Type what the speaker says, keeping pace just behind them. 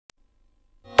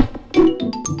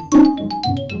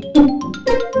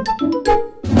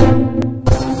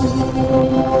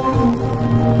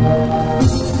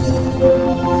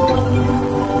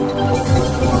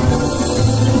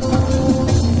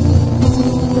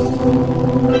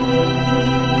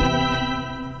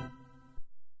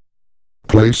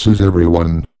Places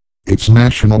everyone. It's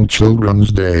National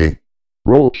Children's Day.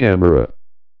 Roll camera.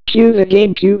 Cue the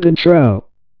GameCube intro.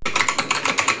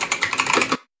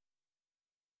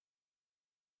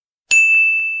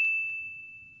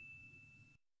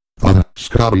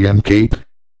 Scotty and Kate.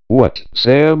 What,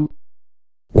 Sam?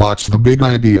 What's the big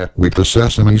idea with the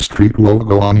Sesame Street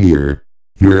logo on here?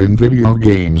 You're in video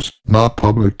games, not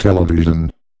public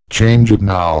television. Change it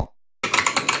now.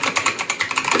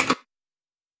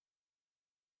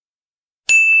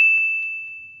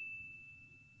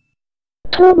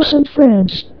 Thomas and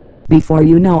Friends. Before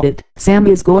you know it, Sam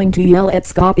is going to yell at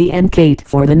Scotty and Kate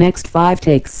for the next 5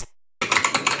 takes.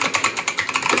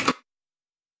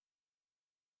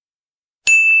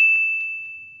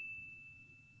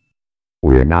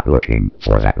 We're not looking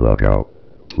for that logo.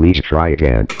 Please try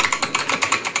again.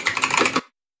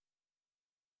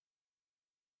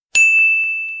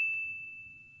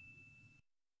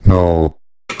 No.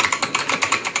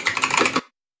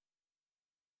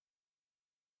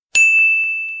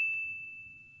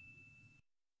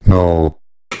 No.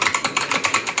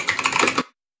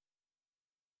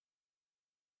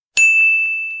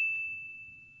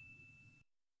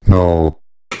 No.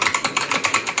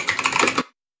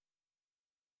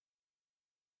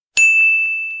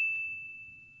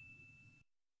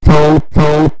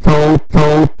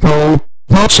 No.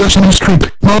 Not Sesame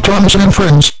Street, not Thomas and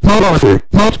Friends, not Arthur,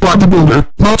 not Bob the Builder,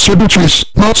 not Sir Beatrice,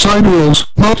 not Side Rules,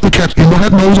 not the cat in the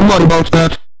hat knows a lot about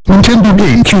that. Nintendo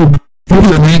GameCube. You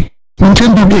hear me?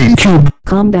 Nintendo GameCube.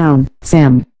 Calm down,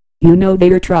 Sam. You know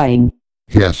they're trying.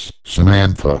 Yes,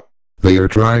 Samantha. They are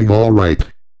trying all right.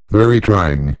 Very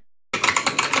trying.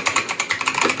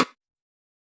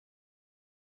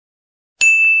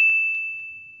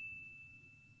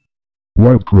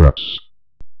 Wild Kratts.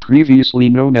 Previously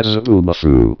known as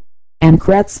Zoomafoo. And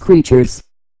Kratts creatures.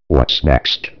 What's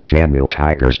next? Daniel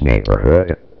Tiger's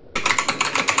Neighborhood.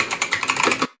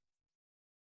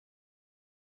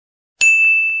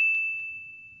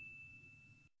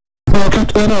 I'll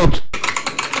cut that out.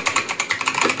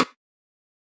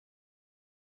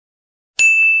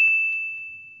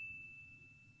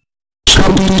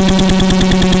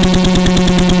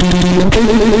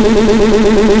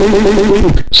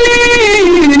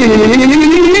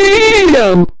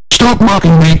 Stop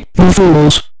mocking me, you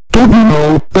fools. Don't you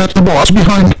know that the boss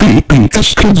behind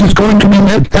PPS Kids is going to be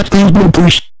mad at these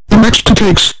bloopers? The next 2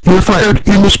 takes, you're fired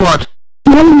in the spot.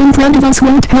 Yelling in front of us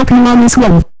won't help you on this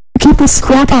one. Keep this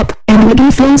crap up, and when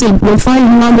he fills in, we'll fire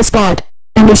you on the spot.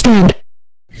 Understand?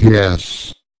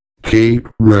 Yes. Kate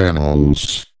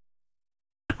Reynolds.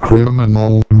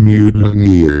 Criminal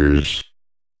mutineers.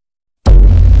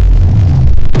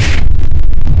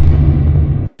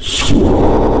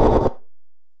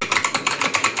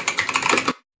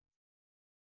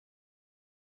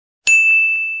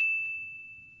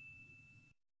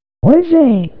 Oy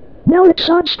vey. Now it's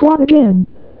on Squad again.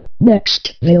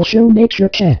 Next, they'll show Nature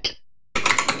Cat.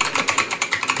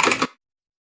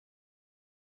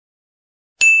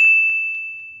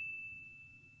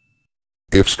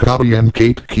 If Scotty and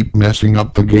Kate keep messing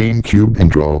up the GameCube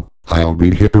intro, I'll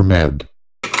be hyper mad.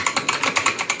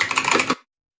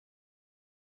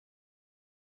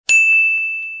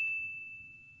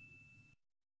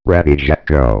 Ready, Jet,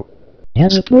 go.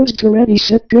 As opposed to Ready,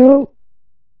 Set, Go.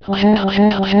 Ha ha ha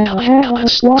ha ha ha ha ha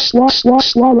swa swa swa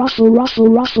swa ruffle ruffle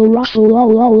ruffle ruffle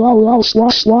lol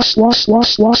swa swa swa swa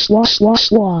swa swa swa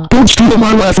swa. Don't steal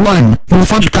my last line, you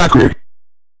fudge packer.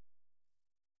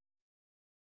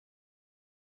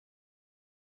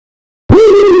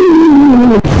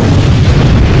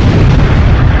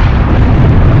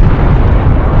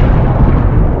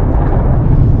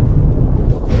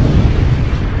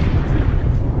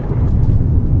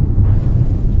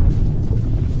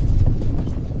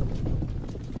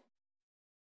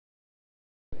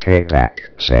 Take that,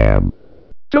 Sam.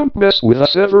 Don't mess with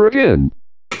us ever again.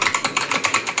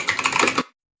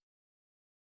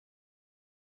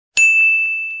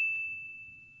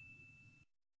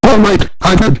 Alright,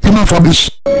 I've had enough of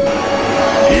this.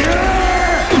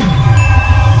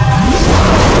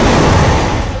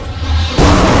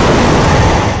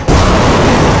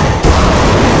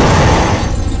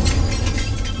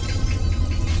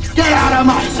 Get out of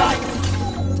my sight!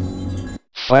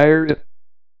 Fired.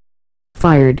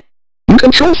 Fired. You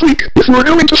control freak. If we're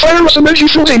going to fire us a mention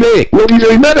May, we'll be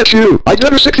very mad at you. I'd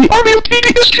better stick the army of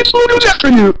PBS Kids logos after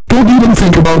you. Don't even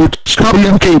think about it, Scotty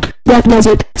and Kate. That was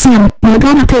it, Sam. You're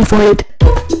gonna pay for it.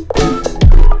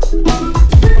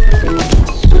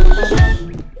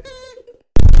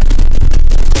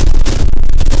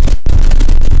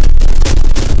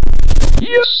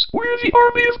 Yes, we're the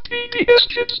army of PBS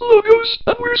Kids logos,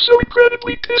 and we're so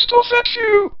incredibly pissed off at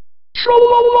you.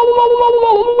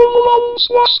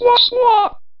 Swah swah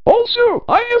swah. Also,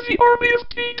 I have the army of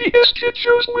PBS Kid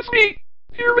shows with me.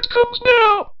 Here it comes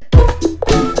now.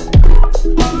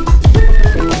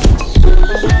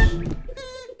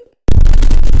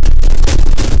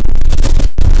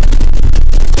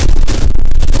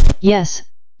 Yes,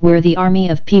 we're the army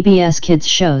of PBS Kids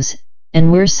shows,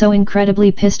 and we're so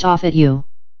incredibly pissed off at you.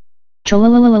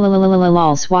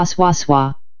 Trolalalalalalalal swah swah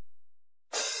swah.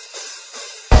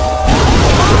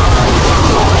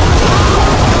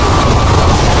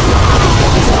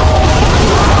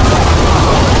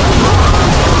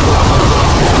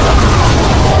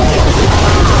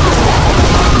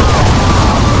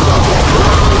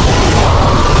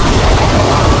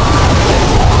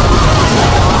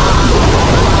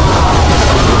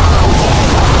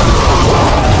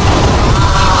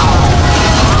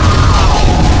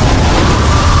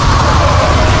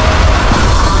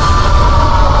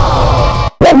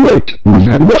 Alright, we've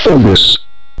had enough of this.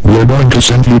 We're going to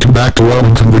send you back to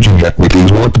Wellington, Virginia with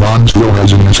these warped bonds Will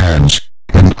has in his hands.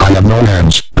 And I have no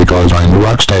hands, because I'm a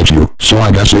rock statue, so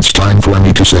I guess it's time for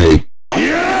me to say...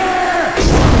 Yes!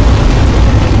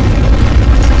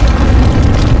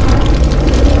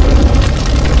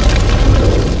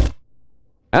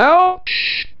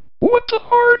 Ouch! What the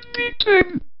hard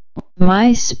beating?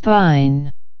 My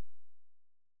spine.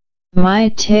 My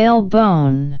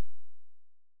tailbone.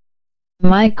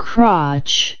 My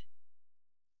crotch.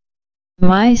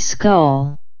 My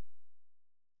skull.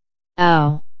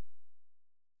 Ow.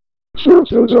 Serve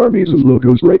those armies of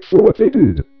logos right for what they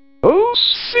did. Oh,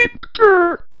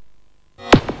 sinker!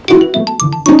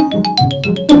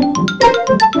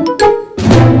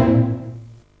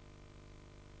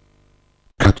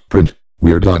 Cut print.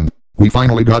 We're done. We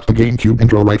finally got the GameCube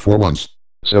intro right for once.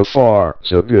 So far,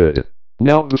 so good.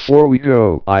 Now before we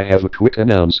go, I have a quick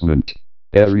announcement.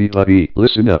 Everybody,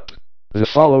 listen up. The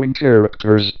following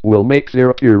characters will make their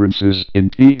appearances in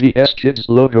PBS Kids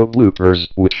logo bloopers,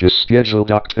 which is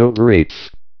scheduled October 8th.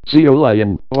 Theo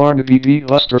Lion, Barnaby V.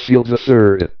 Lusterfield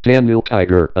III, Daniel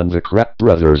Tiger, and the Crap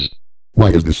Brothers.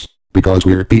 Why is this? Because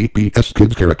we're PBS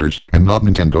Kids characters, and not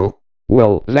Nintendo?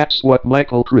 Well, that's what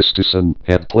Michael Christensen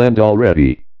had planned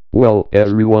already. Well,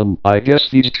 everyone, I guess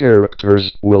these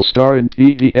characters will star in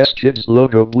PBS Kids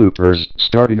logo bloopers,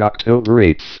 starting October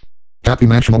 8th. Happy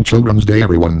National Children's Day,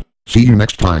 everyone. See you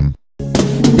next time.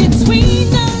 Between